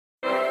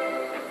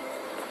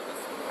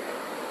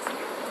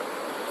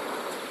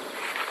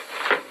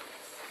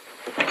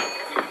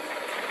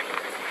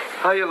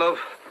Hiya, love.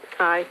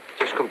 Hi.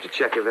 Just come to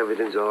check if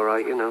everything's all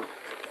right, you know.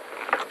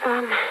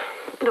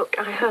 Look,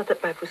 I heard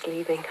that Bev was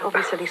leaving.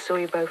 Obviously saw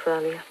you both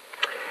earlier.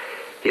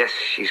 Yes,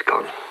 she's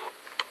gone.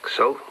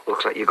 So,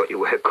 looks like you got your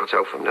work cut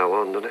out from now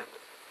on, doesn't it?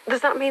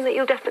 Does that mean that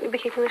you'll definitely be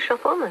keeping the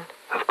shop on then?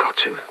 I've got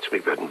to. It's my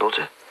bread and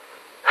butter.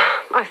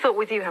 I thought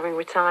with you having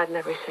retired and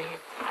everything.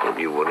 Don't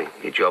you worry.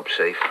 Your job's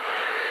safe.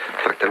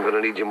 In fact, I'm going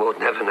to need you more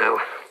than ever now.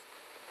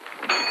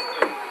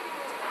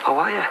 How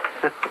are you?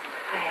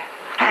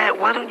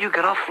 Why don't you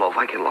get off, love?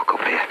 I can lock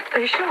up here. Are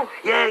you sure?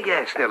 Yeah,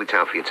 it's nearly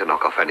time for you to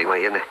knock off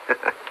anyway, isn't it?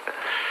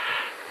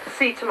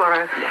 See you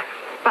tomorrow. Yeah.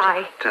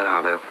 Bye.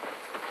 Ta-ra now.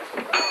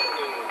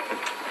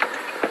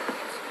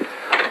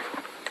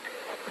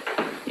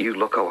 You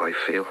look how I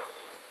feel.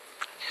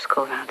 Just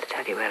called round to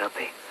tell you where I'll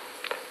be.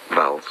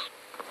 Val's.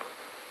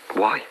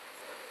 Why?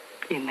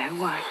 You know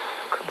why?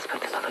 Couldn't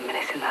spend another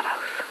minute in that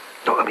house.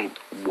 No, I mean,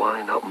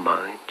 why not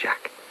mine,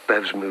 Jack?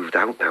 Bev's moved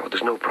out now.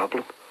 There's no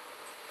problem.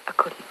 I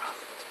couldn't, Rob.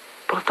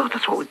 But I thought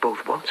that's what we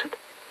both wanted.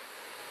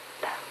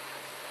 No.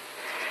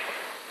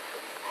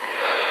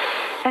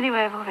 Anyway,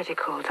 I've already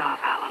called our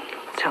Val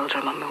and told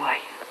her I'm on my way.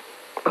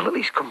 Well, at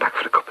least come back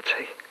for a cup of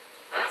tea.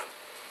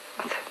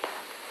 I don't know.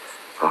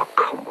 Oh,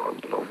 come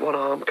on, love. What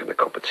harm can a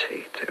cup of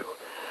tea do?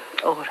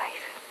 All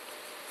right.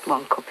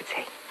 One cup of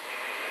tea.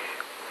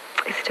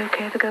 Is it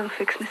okay if I go and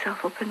fix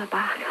myself up in the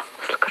back? I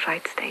must look a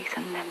right state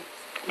and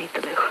need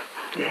the loo.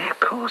 Yeah, of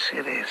course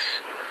it is.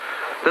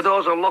 The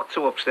doors are locked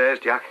to upstairs,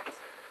 Jack.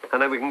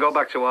 And then we can go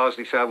back to ours,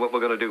 decide what we're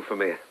going to do from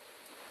here.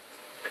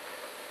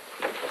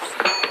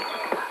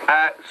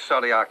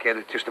 Sorry, our kid,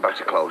 it's just about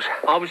to close.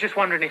 I was just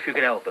wondering if you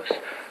could help us.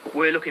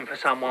 We're looking for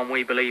someone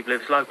we believe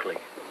lives locally.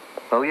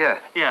 Oh, yeah?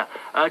 Yeah,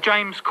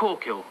 James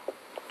Corkhill.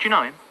 Do you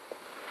know him?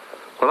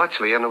 Well,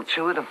 actually, I know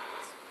two of them.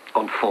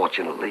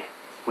 Unfortunately.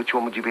 Which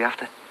one would you be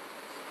after?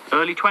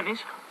 Early 20s?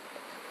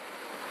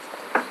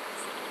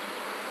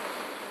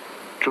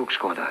 Drug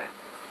squad, are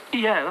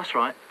you? Yeah, that's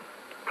right.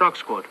 Drug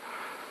squad.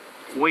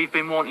 We've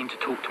been wanting to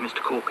talk to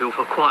Mr. Corkhill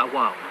for quite a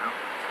while now.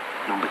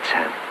 Number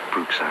 10,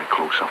 Brookside,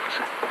 close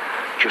officer.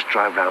 Just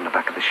drive round the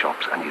back of the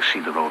shops and you'll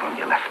see the road on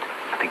your left.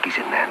 I think he's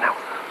in there now.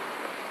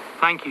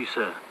 Thank you,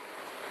 sir.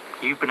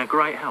 You've been a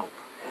great help.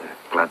 Yeah,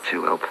 glad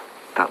to help.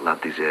 That lad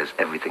deserves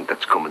everything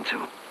that's coming to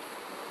him.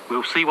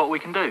 We'll see what we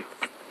can do.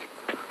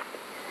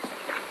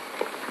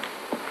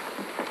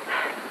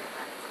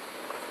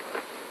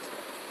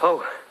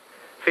 Oh,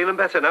 feeling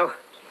better now?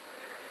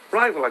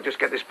 Right, well, I'll just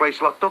get this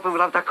place locked up and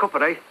we'll have that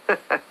cuppa, eh?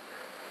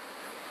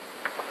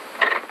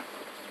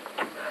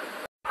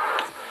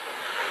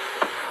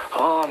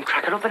 Oh, I'm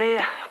cracking up in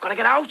here. I've got to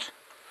get out.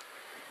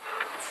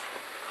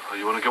 Oh,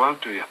 you want to go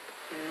out, do you?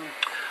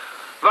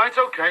 Right,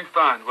 OK,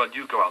 fine. Well,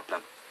 you go out then.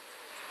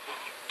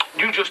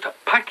 You just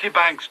pack your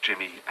bags,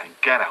 Jimmy, and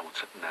get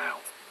out now.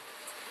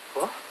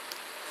 What?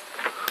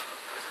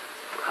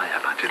 I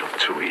have had enough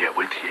to here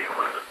with you.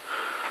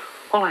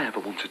 All I ever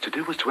wanted to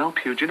do was to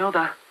help you, do you know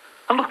that?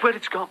 And look where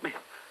it's got me.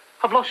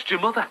 I've lost your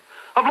mother.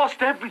 I've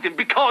lost everything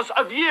because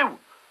of you.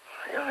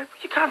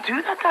 You can't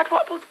do that, Dad.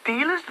 What about the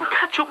dealers? They'll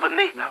catch up with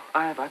me. No,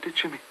 I have had it,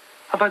 Jimmy.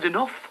 I've had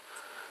enough.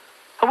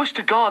 I wish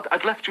to God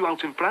I'd left you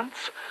out in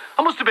France.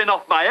 I must have been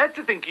off my head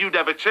to think you'd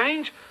ever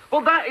change.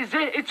 Well, that is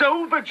it. It's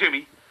over,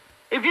 Jimmy.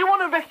 If you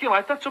want to wreck your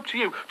life, that's up to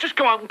you. Just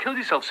go out and kill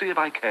yourself, see if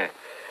I care.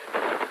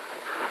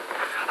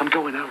 I'm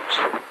going out.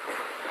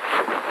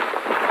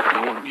 And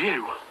I want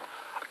you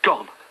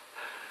gone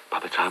by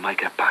the time I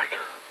get back.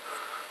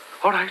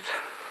 All right?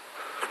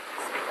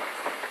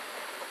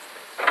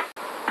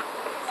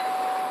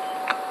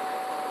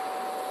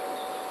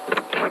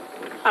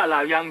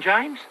 Hello, young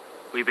James.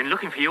 We've been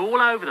looking for you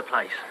all over the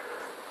place.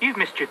 You've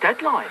missed your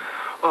deadline.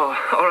 Oh,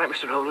 all right,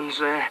 Mr. Rolands.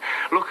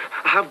 Look,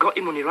 I have got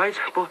your money, right?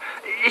 But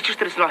it's just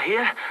that it's not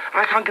here.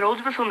 I can't get hold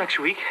of it until next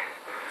week.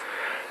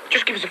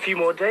 Just give us a few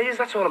more days,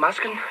 that's all I'm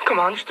asking. Come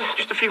on,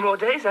 just a few more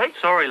days, eh?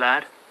 Sorry,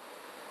 lad.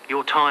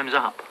 Your time's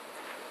up.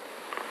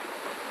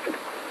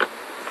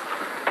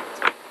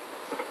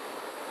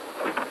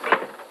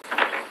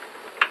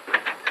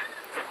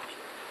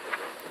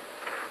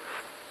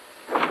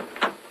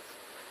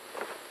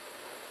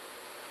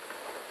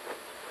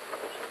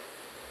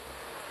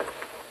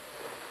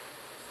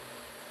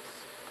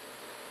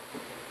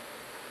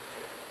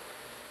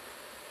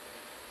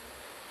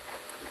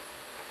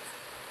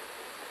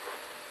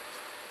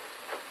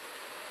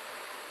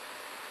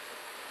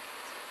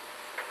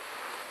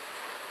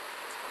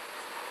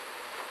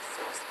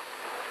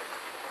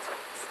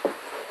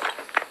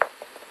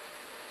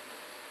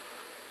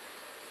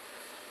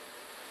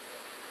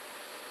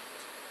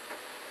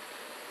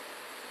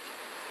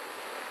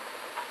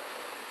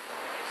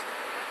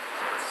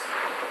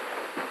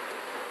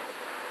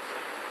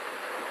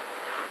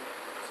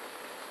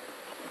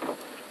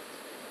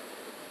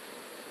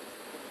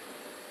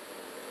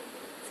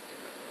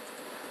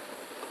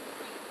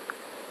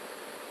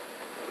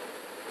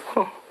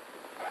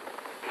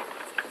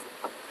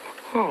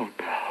 Oh,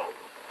 no.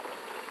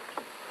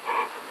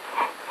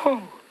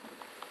 Oh,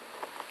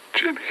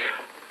 Jimmy.